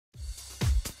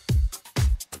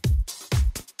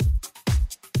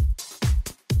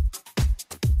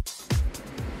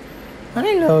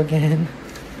Hi, Logan.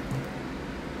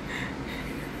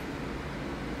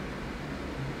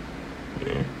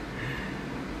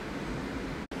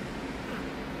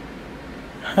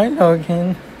 Hi,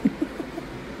 Logan.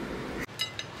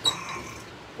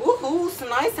 Woohoo! So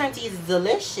nice Auntie's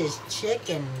delicious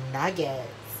chicken nuggets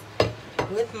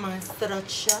with my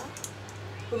sriracha.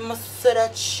 With my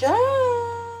sriracha.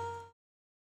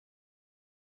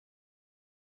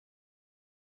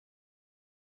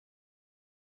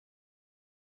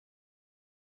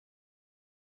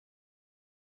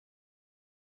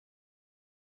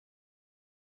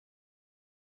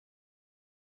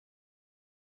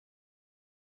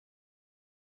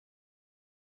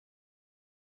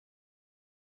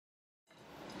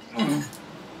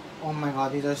 Oh my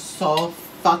god, these are so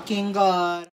fucking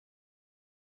good.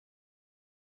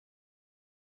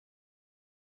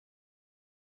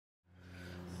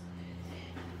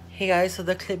 Hey guys, so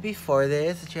the clip before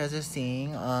this that you guys are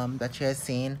seeing, that you guys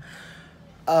seen,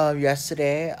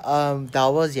 yesterday, that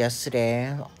was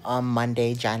yesterday,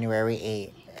 Monday, January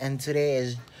 8th, and today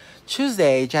is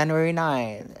Tuesday, January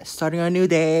 9th, starting a new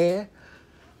day.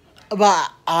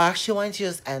 But I actually want to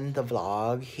just end the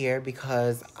vlog here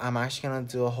because I'm actually gonna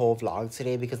do a whole vlog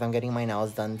today because I'm getting my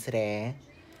nails done today.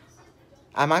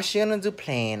 I'm actually gonna do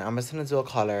plain. I'm just gonna do a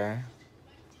color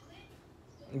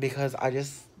because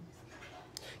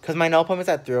because my nail appointment's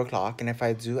at 3 o'clock, and if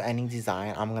I do any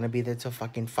design, I'm gonna be there till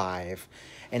fucking 5.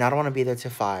 And I don't wanna be there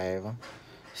till 5.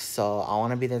 So I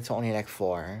wanna be there till only like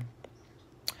 4.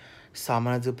 So I'm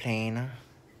gonna do plain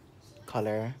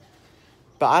color.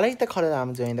 But I like the color that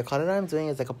I'm doing. The color that I'm doing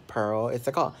is like a pearl. It's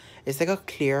like a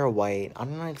clear white. I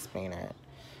don't know how to explain it.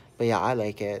 But yeah, I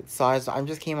like it. So I'm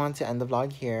just came on to end the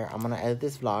vlog here. I'm gonna edit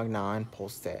this vlog now and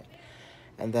post it.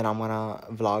 And then I'm gonna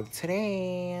vlog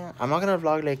today. I'm not gonna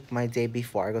vlog like my day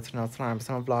before I go to the nail salon. I'm just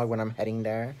gonna vlog when I'm heading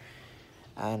there.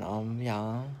 And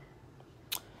yeah.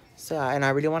 So yeah, and I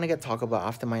really want to get Taco Bell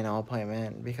after my nail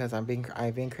appointment because I've been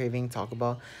craving Taco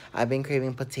Bell. I've been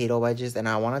craving potato wedges, and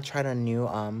I want to try the new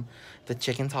the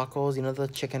chicken tacos. You know, the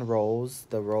chicken rolls,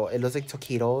 the roll. It looks like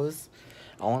taquitos.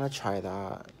 I want to try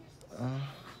that.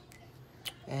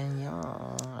 And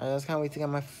yeah, I just can't wait to get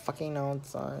my fucking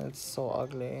nails done. It's so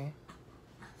ugly.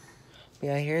 But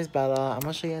yeah, here's Bella. I'm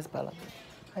gonna show you guys Bella.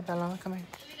 Hi Bella, come here.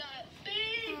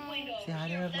 Say hi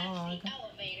to the vlog.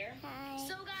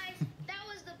 So guys, that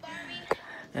was the Barbie.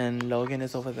 And Logan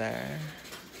is over there.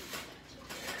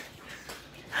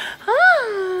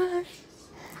 Hi.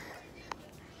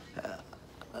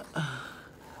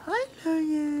 Hi,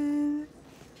 Logan.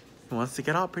 He wants to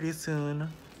get out pretty soon,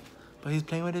 but he's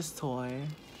playing with his toy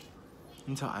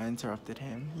until I interrupted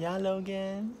him. Yeah,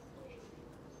 Logan.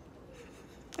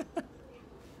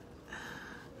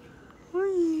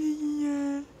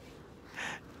 Yeah.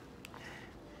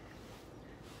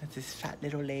 That's his fat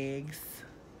little legs.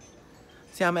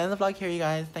 So yeah, I'm gonna end the vlog here, you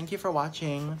guys. Thank you for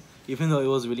watching. Even though it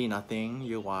was really nothing,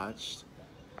 you watched.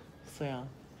 So yeah.